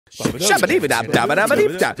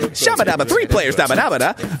Shabba-dee-ba-da-ba-da-ba-dee-da. Shabba-dabba, 3 players,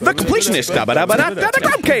 dabba-dabba-da. The Completionist, dabba-dabba-da, the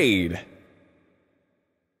Grumpcade.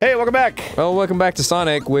 Hey, welcome back. Well, welcome back to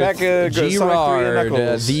Sonic with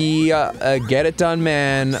Jirard, the Get It Done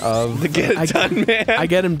Man of... The Get It Done Man? I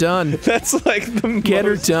get him done. That's like the Get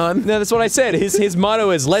her done. No, that's what I said. His motto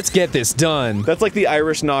is, let's get this done. That's like the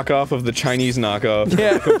Irish knockoff of the Chinese knockoff.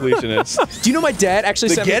 Yeah. Completionist. Do you know my dad actually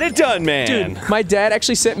the sent Get It Done Man. Dude, my dad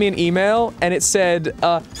actually sent me an email, and it said,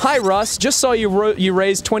 Hi, Russ. Just saw you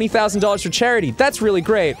raised $20,000 for charity. That's really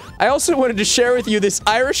great. I also wanted to share with you this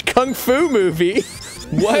Irish Kung Fu movie.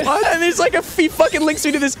 What? And there's like he fucking links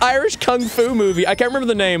me to this Irish Kung Fu movie. I can't remember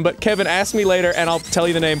the name, but Kevin, ask me later and I'll tell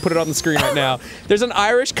you the name, put it on the screen right now. There's an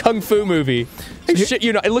Irish Kung Fu movie. Shit,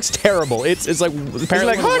 you know, it looks terrible. It's like,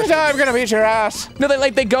 apparently He's like, I'm gonna beat your ass. No,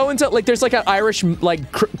 they go into, like, there's like an Irish,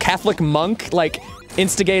 like, Catholic monk, like,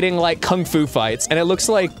 instigating, like, Kung Fu fights, and it looks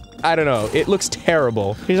like, I don't know, it looks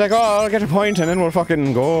terrible. He's like, oh, I'll get a point and then we'll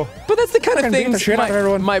fucking go. But that's the kind of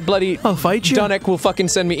thing my bloody I'll fight you. Dunek will fucking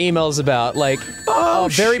send me emails about, like, oh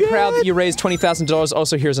very shit. proud that you raised $20,000,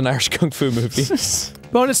 also here's an Irish Kung Fu movie.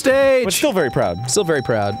 Bonus stage! But still very proud. Still very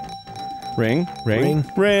proud. Ring, ring, Ring.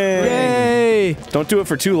 ring. Yay! Don't do it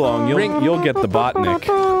for too long, you'll get the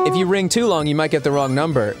botnik. If you ring too long, you might get the wrong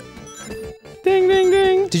number. Ding, ding,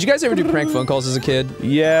 ding. Did you guys ever do prank phone calls as a kid?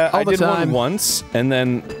 Yeah, I the did time. one once, and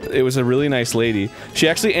then it was a really nice lady. She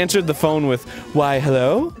actually answered the phone with, why,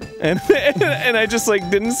 hello? And I just, like,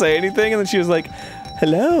 didn't say anything, and then she was like,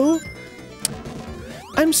 hello?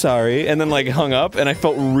 I'm sorry, and then, like, hung up, and I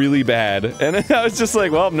felt really bad. And I was just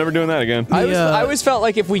like, well, I'm never doing that again. I always felt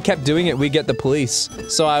like if we kept doing it, we'd get the police.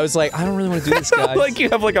 So I was like, I don't really want to do this, guys. Like, you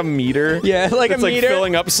have, like, a meter? Yeah, like a meter. It's, like,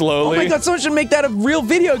 filling up slowly. Oh my god, someone should make that a real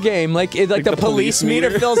video game. Like, like the police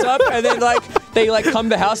meter fills up, and then, like, they, like, come to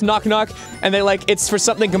the house, knock, knock, and they, like, it's for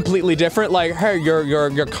something completely different. Like, hey,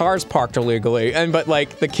 your car's parked illegally. And, but,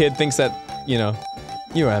 like, the kid thinks that, you know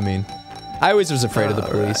what I mean. I always was afraid of the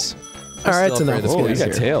police. Alright, so now Oh, you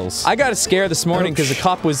got tails. I got a scare this morning because the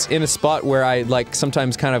cop was in a spot where I, like,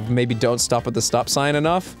 sometimes kind of maybe don't stop at the stop sign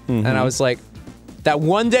enough. And I was like, that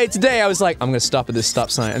one day today, I was like, I'm gonna stop at this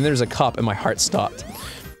stop sign. And there's a cop and my heart stopped.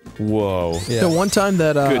 Whoa. Yeah. The one time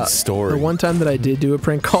that, Good story. The one time that I did do a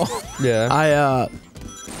prank call, Yeah. I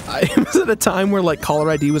was at a time where, like,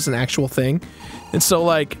 caller ID was an actual thing. And so,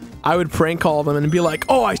 like, I would prank call them and be like,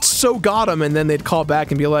 oh, I so got him. And then they'd call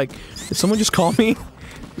back and be like, did someone just call me?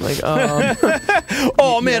 Like,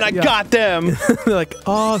 oh man, I got them! They're like,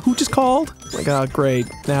 who just called? Like, oh, great.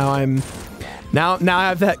 Now now I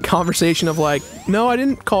have that conversation of like, no, I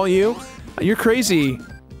didn't call you. You're crazy.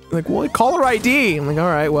 Like, well, caller ID. I'm like,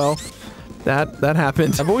 alright, well, that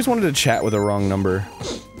happened. I've always wanted to chat with a wrong number.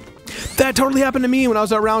 That totally happened to me when I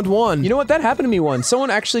was at round 1. You know what? That happened to me once. Someone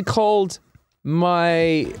actually called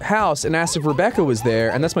my house and asked if Rebecca was there,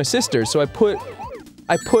 and that's my sister, so I put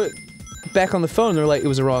back on the phone, they're like, it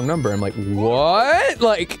was a wrong number. I'm like, what?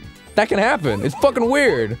 Like, that can happen. It's fucking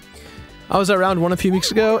weird. I was at round 1 a few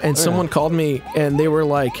weeks ago, and someone called me, and they were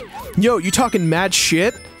like, yo, you talking mad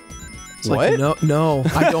shit? It's What? like, no,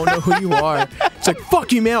 I don't know who you are. It's like,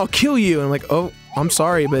 fuck you, man, I'll kill you. And I'm like, oh, I'm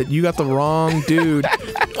sorry, but you got the wrong dude.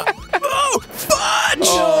 Oh, fudge!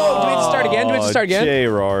 Oh, do we have to start again? Do we have to start again?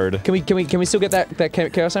 Jirard. Can we still get that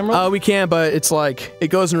Chaos Emerald? We can, but it's like, it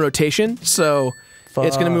goes in rotation, so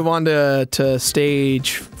it's gonna move on to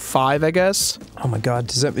stage 5, I guess. Oh my god,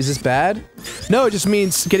 is this bad? No, it just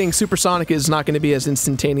means getting supersonic is not gonna be as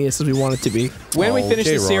instantaneous as we want it to be. When we finish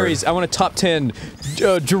this Jirard. series, I want a top 10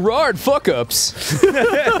 Jirard fuck-ups.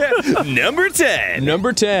 Number 10!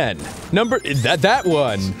 Number 10. That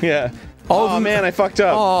one. Yeah. Oh man, I fucked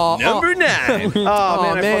up. Number 9.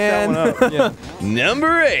 Oh man, I fucked that one up. Yeah.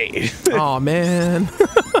 Number 8. Oh man.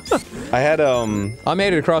 I had I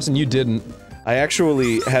made it across and you didn't. I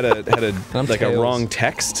actually had a like tails. a wrong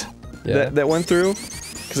text Yeah. that went through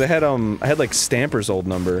because I had like Stamper's old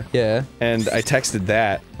number. Yeah. And I texted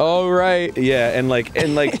that. Oh right. Yeah, and like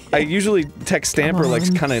I usually text Stamper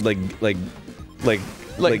like kind of like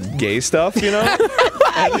gay stuff, you know?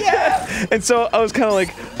 Yeah. And so I was kind of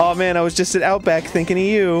like, oh man, I was just at Outback thinking of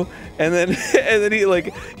you, and then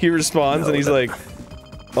he responds and he's like,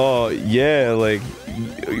 oh yeah, like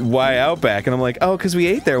why Outback? And I'm like, oh, because we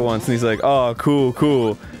ate there once. And he's like, oh,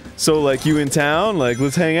 cool. So like you in town? Like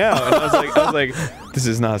let's hang out. And I was like, this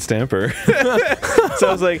is not Stamper. So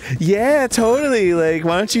I was like, yeah, totally. Like,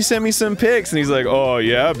 why don't you send me some pics? And he's like, oh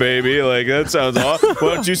yeah, baby. Like, that sounds awesome.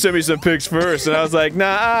 Why don't you send me some pics first? And I was like,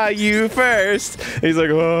 nah, you first. And he's like,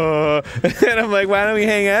 oh. And I'm like, why don't we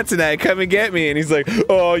hang out tonight? Come and get me. And he's like,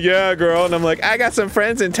 oh yeah, girl. And I'm like, I got some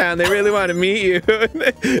friends in town. They really want to meet you.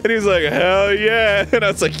 And he's like, hell yeah. And I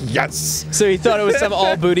was like, yes. So he thought it was some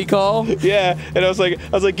all booty call? Yeah. And I was like,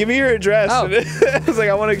 give me your address. Oh. And I was like,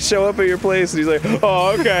 I want to show up at your place. And he's like,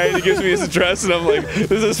 oh, okay. And he gives me his address. And I'm like,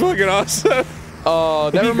 this is fucking awesome. Oh,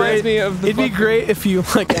 that reminds me of the It'd be great if you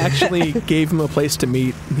like actually gave him a place to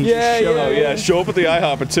meet. Yeah, yeah. Oh yeah, show up at the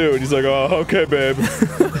IHOP too, and he's like, "Oh, okay, babe."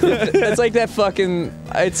 It's like that fucking.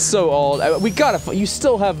 It's so old. We gotta. You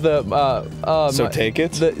still have the. So take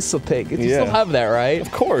it. So take it. You Yeah. still have that, right?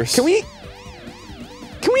 Of course. Can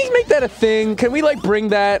we make that a thing? Can we like bring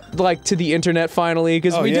that like to the internet finally?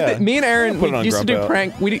 Because Oh, we yeah. did. Me and Aaron Put it on we used to do Grump out.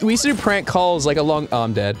 prank. We used to do prank calls like a long. Oh,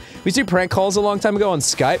 I'm dead. We used to do prank calls a long time ago on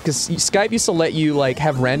Skype because Skype used to let you like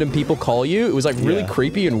have random people call you. It was like really Yeah.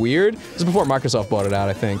 creepy and weird. It was before Microsoft bought it out,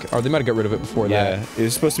 I think, or they might have got rid of it before Yeah, that. it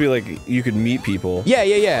was supposed to be like you could meet people. Yeah,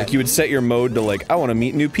 yeah, yeah. Like you would set your mode to like I want to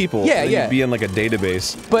meet new people. Yeah, and then yeah. You'd be in like a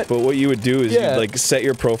database. But- what you would do is Yeah. you'd like set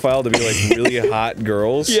your profile to be like really hot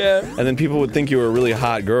girls. Yeah. And then people would think you were a really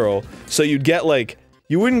hot girl. So you'd get like.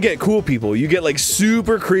 You wouldn't get cool people. You get like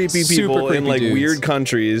super creepy people Super in creepy like dudes. weird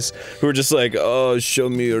countries who are just like, oh, show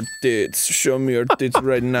me your tits. Show me your tits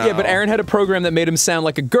right now. Yeah, but Aaron had a program that made him sound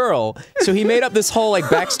like a girl, so he made up this whole like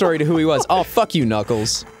backstory to who he was. Oh, fuck you,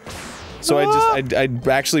 Knuckles. So I'd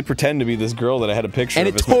actually pretend to be this girl that I had a picture And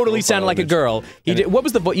of. it as my totally profile sounded like a image. girl. He did. What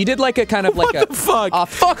was the? You did like a kind of like a. the fuck? Oh,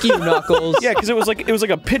 fuck you, Knuckles. Yeah, because it was like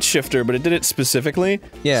a pitch shifter, but it did it specifically.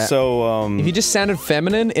 Yeah. So If you just sounded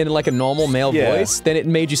feminine in like a normal male Yeah. voice, then it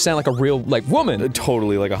made you sound like a real like woman.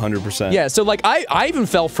 totally like 100%. Yeah, so like I even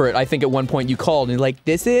fell for it. I think at one point you called and you're like,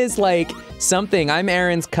 this is like something. I'm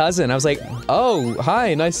Aaron's cousin. I was like, oh,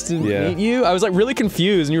 hi, nice to Yeah. meet you. I was like really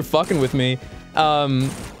confused and you're fucking with me.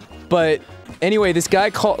 But anyway, this guy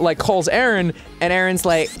calls Aaron and Aaron's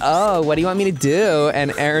like, oh, what do you want me to do?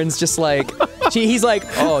 And Aaron's just like, he's like,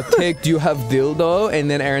 oh, do you have dildo? And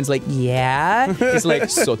then Aaron's like, yeah. He's like,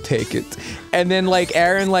 so take it. And then like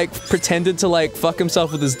Aaron like pretended to like fuck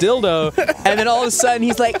himself with his dildo, and then all of a sudden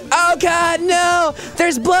he's like, oh god, no,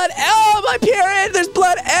 there's blood, oh my period, there's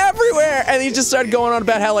blood everywhere, and he just started going on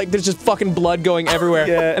about how like there's just fucking blood going everywhere.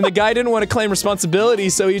 Yeah. And the guy didn't want to claim responsibility,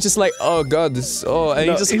 so he's just like, oh god, this, oh,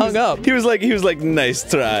 and he just hung up. He was like, nice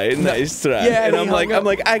try, nice try. Yeah, and and he hung I'm up.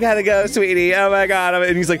 like, I gotta go, sweetie. Oh my god.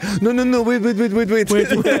 And he's like, no, wait.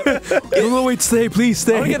 No, wait, stay, please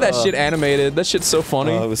I wanna stay. get that shit animated. That shit's so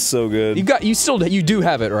funny. Oh, it was so good. You do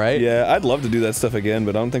have it, right? Yeah, I'd love to do that stuff again,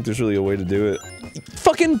 but I don't think there's really a way to do it.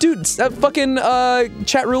 Fucking dude, fucking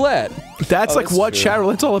chat roulette. That's like that's what true. chat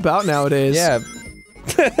roulette's all about nowadays. Yeah.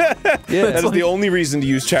 That is the only reason to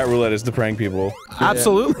use chat roulette is to prank people.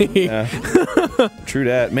 Absolutely. Yeah. True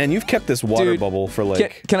that. Man, you've kept this water Dude, bubble for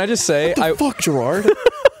like. Can I just say, Fuck, Jirard.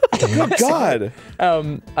 Good God.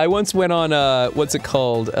 I once went on what's it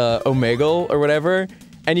called, Omegle or whatever,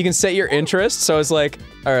 and you can set your interests. So I was like,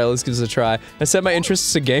 all right, let's give this a try. I set my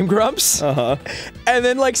interests to Game Grumps, and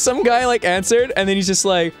then like some guy like answered, and then he's just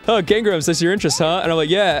like, oh, Game Grumps, that's your interest, huh? And I'm like,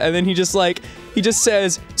 yeah. And then he just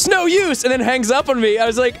says, it's no use, and then hangs up on me. I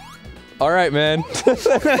was like, all right, man.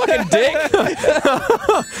 Fucking dick.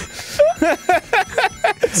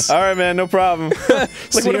 All right, man, no problem.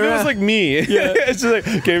 Like, what if it was like me? Yeah. It's just like,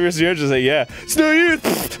 okay, Mr. You're just like, yeah, it's no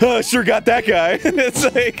use. Oh, sure got that guy. And it's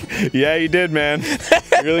like, yeah, you did, man. You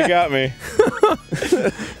really got me.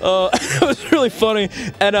 It was really funny.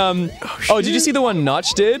 And did you see the one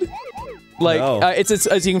Notch did? Like, No. it's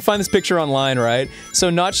you can find this picture online, right? So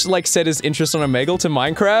Notch like set his interest on Omegle to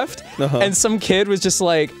Minecraft, and some kid was just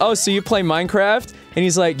like, "Oh, so you play Minecraft?" And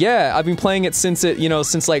he's like, "Yeah, I've been playing it since it,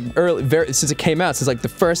 since like since it came out, since like the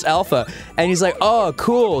first alpha." And he's like, "Oh,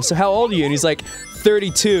 cool. So how old are you?" And he's like,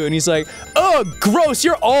 32. And he's like, "Oh, gross.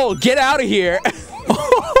 You're old. Get out of here."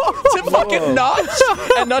 To fucking Notch.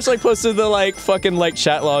 And Notch like posted the like fucking like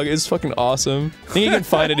chat log. It's fucking awesome. I think you can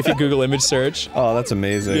find it if you Google image search. Oh, that's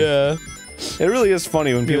amazing. Yeah. It really is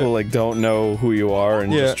funny when people like don't know who you are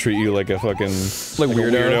and Yeah. just treat you like a fucking Like a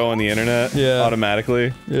weirdo. weirdo on the internet. Yeah.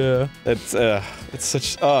 Automatically. Yeah. It's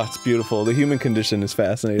such it's beautiful. The human condition is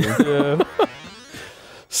fascinating. Yeah.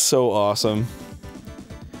 So awesome.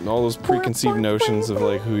 And all those preconceived notions of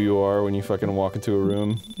like who you are when you fucking walk into a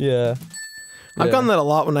room. Yeah. I've gotten that a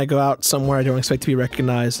lot when I go out somewhere I don't expect to be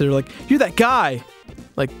recognized. They're like, you're that guy.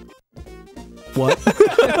 Like, what?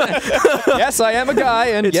 Yes, I am a guy,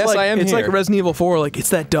 and It's yes, like, I am It's here. like Resident Evil 4, like, it's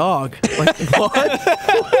that dog. Like, what?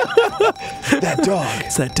 That dog.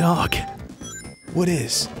 It's that dog. What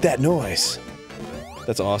is that noise?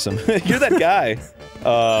 That's awesome. You're that guy.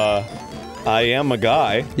 I am a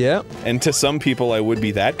guy. Yeah. And to some people, I would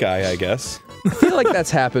be that guy, I guess. I feel like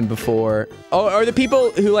that's happened before. Oh, are the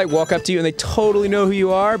people who like walk up to you and they totally know who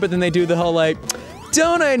you are, but then they do the whole like,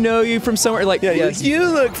 don't I know you from somewhere? Like, Yeah, yes. you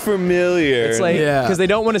look familiar. It's like, because they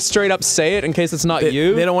don't want to straight up say it in case it's not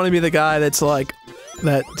you. They don't want to be the guy that's like,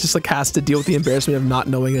 that just like has to deal with the embarrassment of not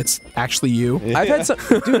knowing it's actually you. Yeah. I've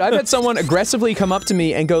had someone aggressively come up to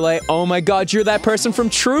me and go like, "Oh my God, you're that person from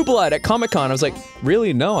True Blood at Comic-Con." I was like,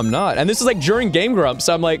 "Really? No, I'm not." And this is like during Game Grumps.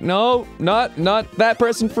 So I'm like, "No, not that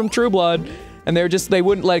person from True Blood." And they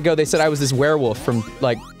wouldn't let it go. They said I was this werewolf from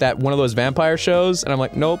like that one of those vampire shows, and I'm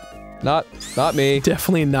like, "Nope, not me.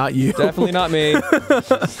 Definitely not you. Definitely not me."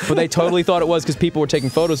 But they totally thought it was because people were taking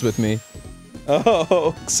photos with me.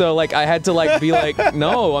 Oh. So, like, I had to, like, be like,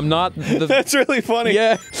 no, I'm not the... That's really funny.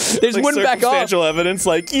 Yeah. They just like wouldn't back off. Circumstantial evidence,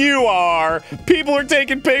 like, you are. People are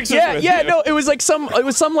taking pictures with you. No, it was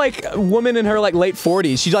some, like, woman in her, like, late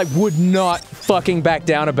 40s. She, like, would not fucking back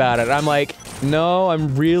down about it. I'm like, no,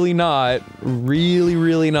 I'm really not. Really,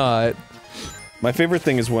 really not. My favorite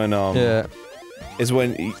thing is when, is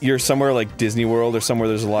when you're somewhere like Disney World or somewhere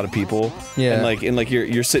there's a lot of people, and like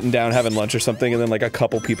you're sitting down having lunch or something, and then like a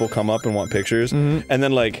couple people come up and want pictures, and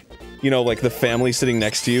then like, you know, like the family sitting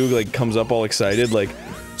next to you like comes up all excited, like,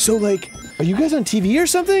 so like, are you guys on TV or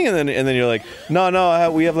something? And then you're like,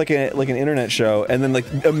 no, we have like an internet show, and then like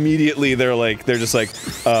immediately they're just like,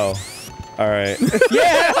 oh. All right.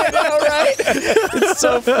 Yeah, I know, right? It's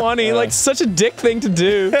so funny, like such a dick thing to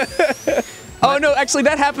do. Oh no, actually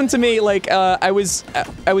that happened to me, like, I was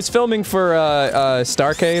filming for,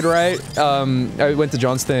 Starcade, right? I went to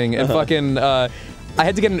John's thing, and fucking, I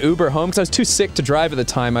had to get an Uber home, because I was too sick to drive at the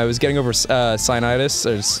time. I was getting over,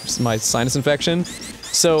 sinusitis, or my sinus infection.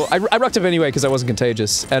 So, I rocked up anyway, because I wasn't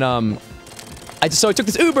contagious, and, so I took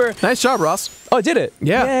this Uber. Nice job, Ross. Oh, I did it?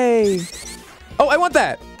 Yeah. Yay. Oh, I want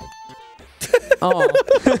that! Oh.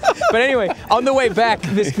 But anyway, on the way back,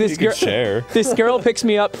 this girl picks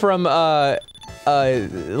me up from, like,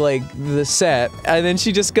 the set, and then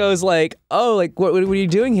she just goes like, oh, like, what are you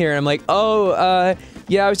doing here? And I'm like, oh,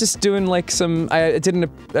 yeah, I was just doing, like, we're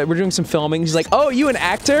doing some filming. She's like, oh, you an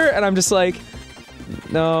actor? And I'm just like,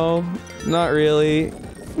 no, not really.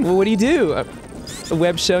 Well, what do you do? A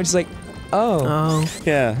web show? And she's like, oh.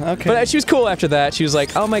 Yeah, okay. But she was cool after that. She was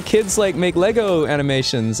like, oh, my kids, like, make Lego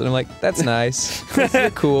animations. And I'm like, that's nice.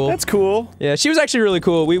 That's cool. That's cool. Yeah, she was actually really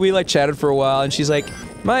cool. We like, chatted for a while, and she's like,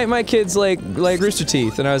 my kids, like Rooster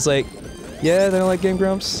Teeth. And I was like, yeah, they don't like Game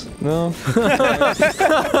Grumps? No.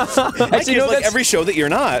 Actually, you like every show that you're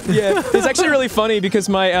not. Yeah, it's actually really funny because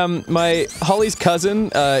my Holly's cousin,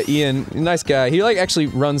 Ian, nice guy. He like actually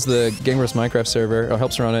runs the Game Grumps Minecraft server, or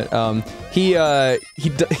helps run it. He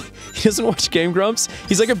doesn't watch Game Grumps.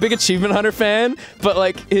 He's like a big Achievement Hunter fan, but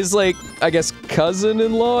like his like, I guess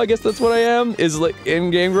cousin-in-law, I guess that's what I am, is like in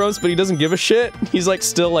Game Grumps, but he doesn't give a shit. He's like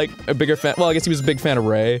still like a bigger fan. Well, I guess he was a big fan of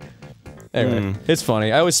Ray. Anyway, it's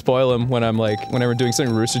funny. I always spoil him when I'm like, whenever doing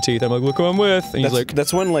something Rooster Teeth, I'm like, look who I'm with. And he's like,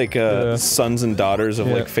 that's when like sons and daughters of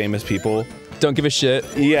like famous people don't give a shit.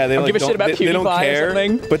 Yeah, they don't like, give a shit about PewDiePie they don't care, or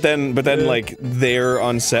something. But then like they're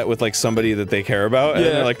on set with like somebody that they care about, and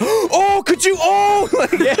they're like, oh, could you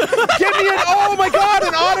like, give me oh my god,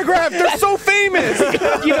 an autograph. They're so famous.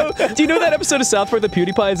 Do you know that episode of South Park that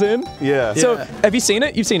PewDiePie's in? Yeah. So have you seen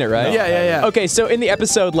it? You've seen it, right? No, Yeah. Okay, so in the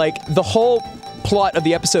episode, like the whole plot of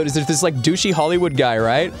the episode is there's this like douchey Hollywood guy,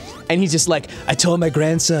 right? And he's just like, I told my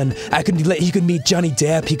grandson he could meet Johnny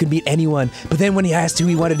Depp, he could meet anyone. But then when he asked who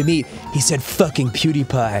he wanted to meet, he said fucking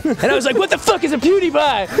PewDiePie. And I was like, what the fuck is a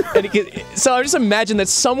PewDiePie? And so I just imagine that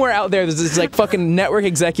somewhere out there, there's this like fucking network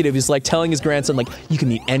executive who's like telling his grandson like, you can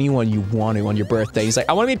meet anyone you want to on your birthday. He's like,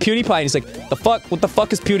 I want to meet PewDiePie. And he's like, what the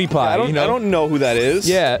fuck is PewDiePie? I don't know who that is.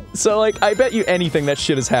 Yeah. So like, I bet you anything that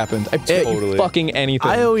shit has happened. Totally. Fucking anything.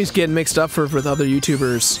 I always get mixed up with other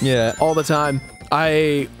YouTubers. Yeah. All the time.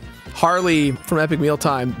 Harley from Epic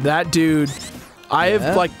Mealtime, that dude, I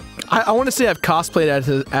have like, I want to say I've cosplayed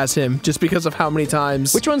as him just because of how many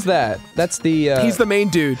times. Which one's that? That's the. He's the main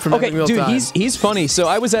dude from Epic Mealtime. Dude, he's funny. So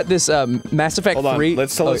I was at this Mass Effect 3. Hold on,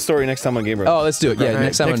 let's tell the story next time on Game Grumps. Oh, let's do it. Yeah,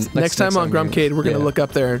 Next time on Grumpcade, we're gonna look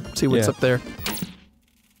up there and see what's up there.